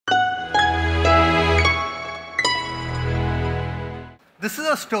This is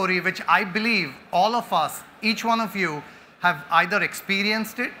a story which I believe all of us, each one of you, have either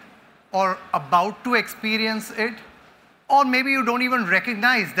experienced it or about to experience it, or maybe you don't even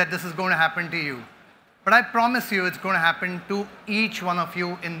recognize that this is going to happen to you. But I promise you it's going to happen to each one of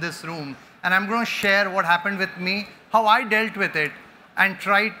you in this room. And I'm going to share what happened with me, how I dealt with it, and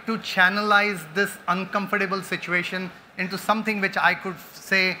tried to channelize this uncomfortable situation into something which I could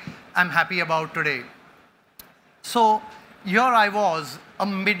say I'm happy about today. So here I was, a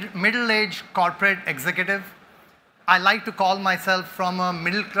middle-aged corporate executive. I like to call myself from a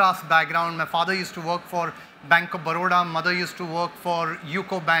middle-class background. My father used to work for Bank of Baroda, mother used to work for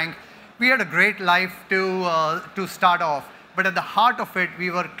UCO Bank. We had a great life to start off, but at the heart of it,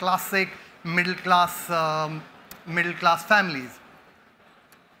 we were classic middle-class families.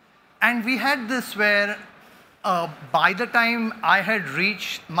 And we had this where by the time I had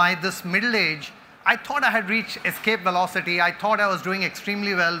reached this middle age, I thought I had reached escape velocity. I thought I was doing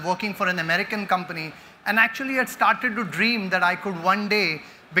extremely well, working for an American company, and actually had started to dream that I could one day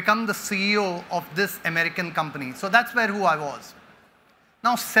become the CEO of this American company. So that's who I was.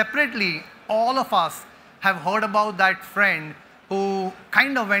 Now, separately, all of us have heard about that friend who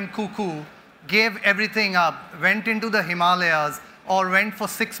kind of went cuckoo, gave everything up, went into the Himalayas, or went for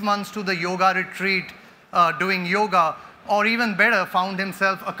 6 months to the yoga retreat doing yoga, or even better, found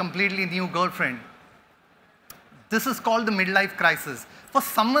himself a completely new girlfriend. This is called the midlife crisis. For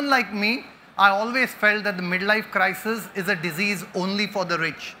someone like me, I always felt that the midlife crisis is a disease only for the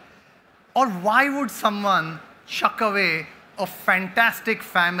rich. Or why would someone chuck away a fantastic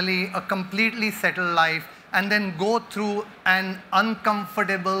family, a completely settled life, and then go through an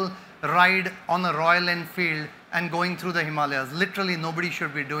uncomfortable ride on a Royal Enfield and going through the Himalayas? Literally, nobody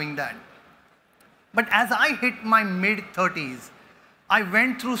should be doing that. But as I hit my mid-30s, I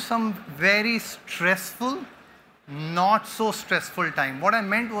went through some very stressful, not so stressful time. What I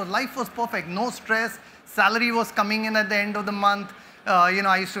meant was life was perfect, no stress, salary was coming in at the end of the month.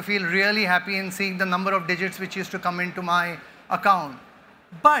 I used to feel really happy in seeing the number of digits which used to come into my account.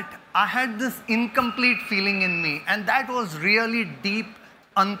 But I had this incomplete feeling in me, and that was really deep,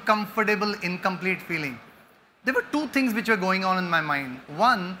 uncomfortable, incomplete feeling. There were two things which were going on in my mind.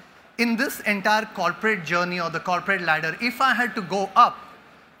 One, in this entire corporate journey or the corporate ladder, if I had to go up,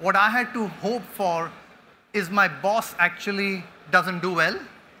 what I had to hope for is my boss actually doesn't do well,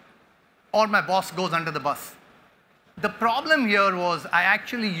 or my boss goes under the bus. The problem here was I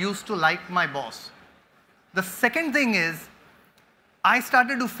actually used to like my boss. The second thing is, I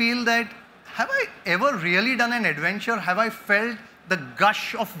started to feel that, have I ever really done an adventure? Have I felt the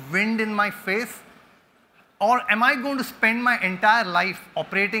gush of wind in my face? Or am I going to spend my entire life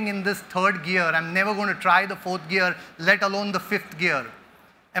operating in this third gear? I'm never going to try the fourth gear, let alone the fifth gear.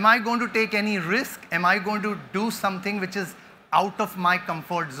 Am I going to take any risk? Am I going to do something which is out of my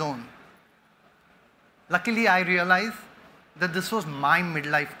comfort zone? Luckily, I realized that this was my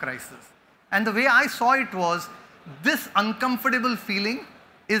midlife crisis. And the way I saw it was, this uncomfortable feeling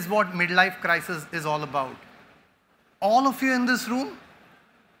is what midlife crisis is all about. All of you in this room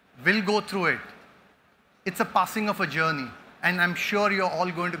will go through it. It's a passing of a journey, and I'm sure you're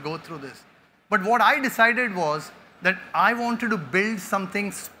all going to go through this. But what I decided was that I wanted to build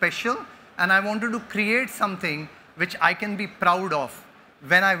something special, and I wanted to create something which I can be proud of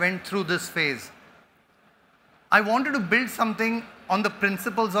when I went through this phase. I wanted to build something on the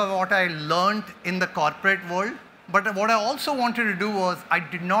principles of what I learned in the corporate world, but what I also wanted to do was I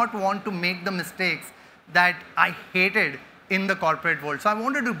did not want to make the mistakes that I hated in the corporate world. So I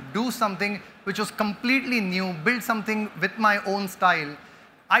wanted to do something which was completely new, build something with my own style.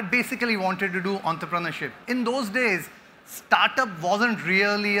 I basically wanted to do entrepreneurship. In those days, startup wasn't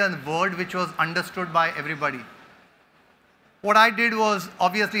really a word which was understood by everybody. What I did was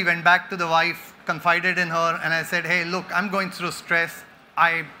obviously went back to the wife, confided in her, and I said, hey, look, I'm going through stress.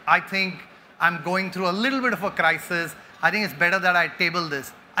 I think I'm going through a little bit of a crisis. I think it's better that I table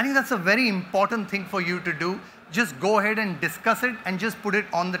this. I think that's a very important thing for you to do. Just go ahead and discuss it and just put it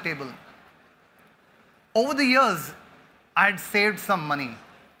on the table. Over the years, I had saved some money.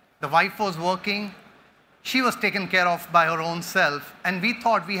 The wife was working. She was taken care of by her own self. And we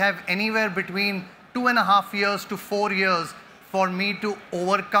thought we have anywhere between 2.5 years to 4 years for me to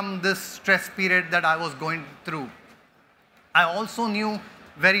overcome this stress period that I was going through. I also knew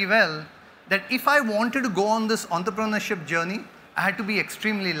very well that if I wanted to go on this entrepreneurship journey, I had to be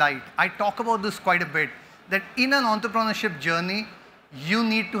extremely light. I talk about this quite a bit, that in an entrepreneurship journey, you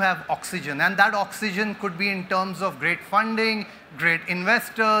need to have oxygen. And that oxygen could be in terms of great funding, great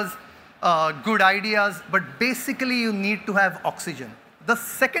investors, good ideas, but basically you need to have oxygen. The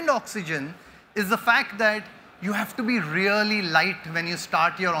second oxygen is the fact that You have to be really light when you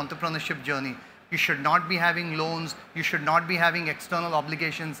start your entrepreneurship journey. You should not be having loans. You should not be having external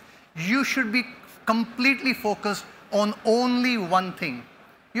obligations. You should be completely focused on only one thing.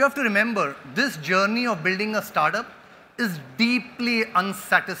 You have to remember, this journey of building a startup is deeply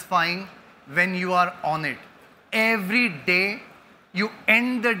unsatisfying when you are on it. Every day, you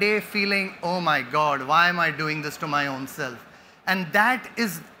end the day feeling, oh my God, why am I doing this to my own self? And that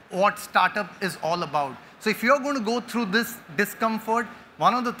is what startup is all about. So if you're going to go through this discomfort,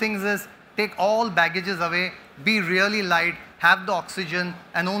 one of the things is take all baggages away, be really light, have the oxygen,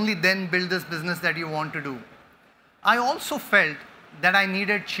 and only then build this business that you want to do. I also felt that I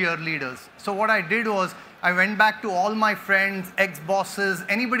needed cheerleaders. So what I did was, I went back to all my friends, ex-bosses,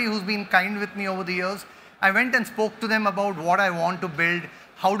 anybody who's been kind with me over the years. I went and spoke to them about what I want to build,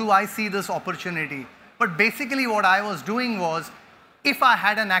 how do I see this opportunity. But basically what I was doing was, if I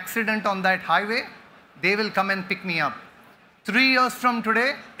had an accident on that highway, they will come and pick me up. 3 years from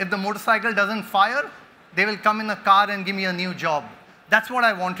today, if the motorcycle doesn't fire, they will come in a car and give me a new job. That's what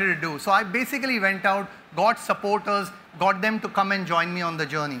I wanted to do. So I basically went out, got supporters, got them to come and join me on the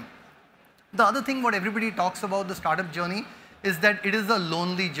journey. The other thing what everybody talks about the startup journey is that it is a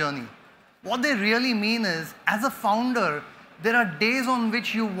lonely journey. What they really mean is, as a founder, there are days on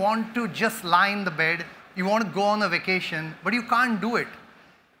which you want to just lie in the bed, you want to go on a vacation, but you can't do it.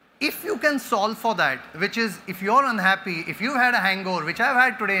 If you can solve for that, which is if you're unhappy, if you've had a hangover, which I've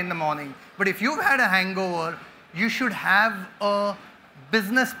had today in the morning, but if you've had a hangover, you should have a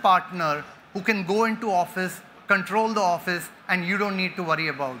business partner who can go into office, control the office, and you don't need to worry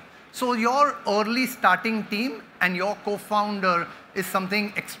about. So your early starting team and your co-founder is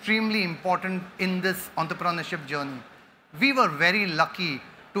something extremely important in this entrepreneurship journey. We were very lucky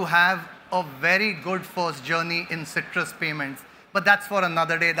to have a very good first journey in citrus payments, but that's for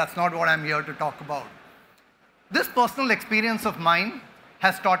another day. That's not what I'm here to talk about. This personal experience of mine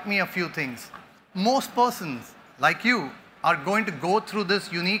has taught me a few things. Most persons, like you, are going to go through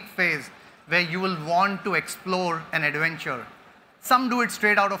this unique phase where you will want to explore an adventure. Some do it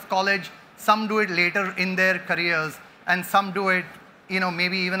straight out of college, some do it later in their careers, and some do it,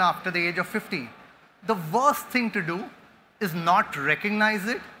 maybe even after the age of 50. The worst thing to do is not recognize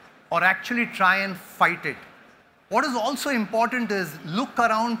it or actually try and fight it. What is also important is look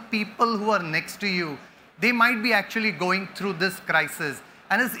around people who are next to you. They might be actually going through this crisis,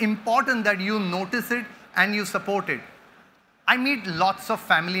 and it's important that you notice it and you support it. I meet lots of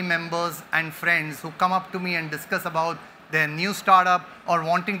family members and friends who come up to me and discuss about their new startup or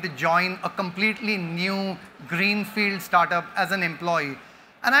wanting to join a completely new greenfield startup as an employee.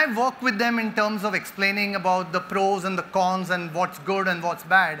 And I work with them in terms of explaining about the pros and the cons and what's good and what's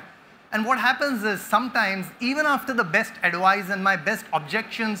bad. And what happens is sometimes, even after the best advice and my best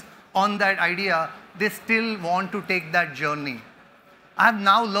objections on that idea, they still want to take that journey. I have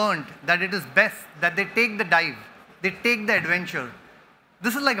now learned that it is best that they take the dive, they take the adventure.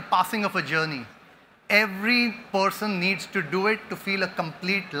 This is like a passing of a journey. Every person needs to do it to feel a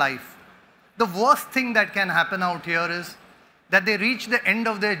complete life. The worst thing that can happen out here is that they reach the end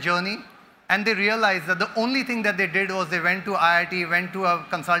of their journey and they realize that the only thing that they did was they went to IIT, went to a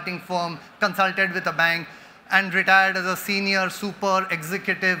consulting firm, consulted with a bank, and retired as a senior super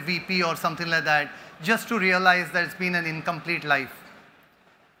executive VP or something like that, just to realize that it's been an incomplete life.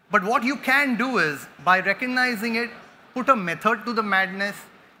 But what you can do is, by recognizing it, put a method to the madness,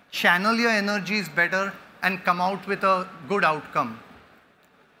 channel your energies better, and come out with a good outcome.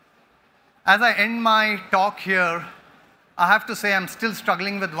 As I end my talk here, I have to say I'm still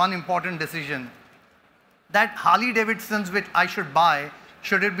struggling with one important decision. That Harley Davidsons which I should buy,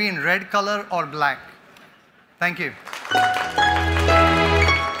 should it be in red color or black? Thank you.